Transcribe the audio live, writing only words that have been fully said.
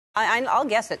I'll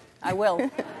guess it. I will.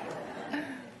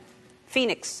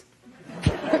 Phoenix.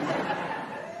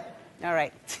 All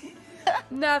right.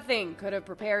 Nothing could have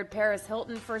prepared Paris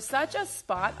Hilton for such a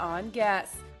spot-on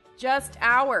guess. Just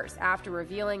hours after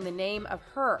revealing the name of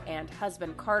her and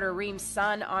husband Carter Reum's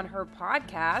son on her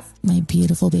podcast, my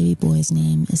beautiful baby boy's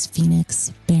name is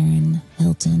Phoenix Baron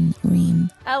Hilton Reum.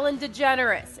 Ellen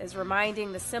DeGeneres is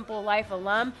reminding the Simple Life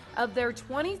alum of their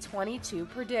 2022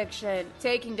 prediction.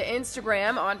 Taking to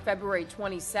Instagram on February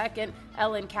 22nd,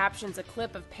 Ellen captions a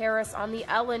clip of Paris on The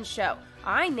Ellen Show.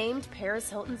 "I named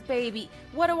Paris Hilton's baby.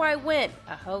 What do I win?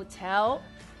 A hotel?"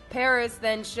 Paris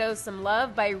then shows some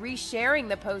love by resharing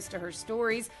the post to her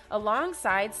stories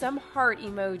alongside some heart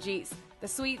emojis. The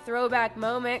sweet throwback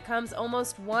moment comes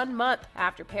almost 1 month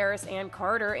after Paris and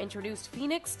Carter introduced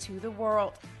Phoenix to the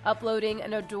world, uploading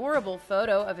an adorable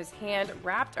photo of his hand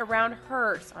wrapped around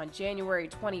hers on January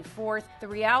 24th. The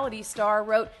reality star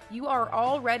wrote, "You are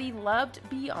already loved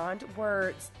beyond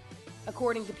words."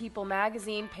 According to People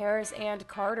magazine, Paris and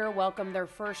Carter welcomed their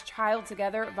first child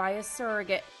together via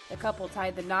surrogate. The couple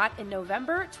tied the knot in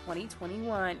November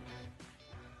 2021.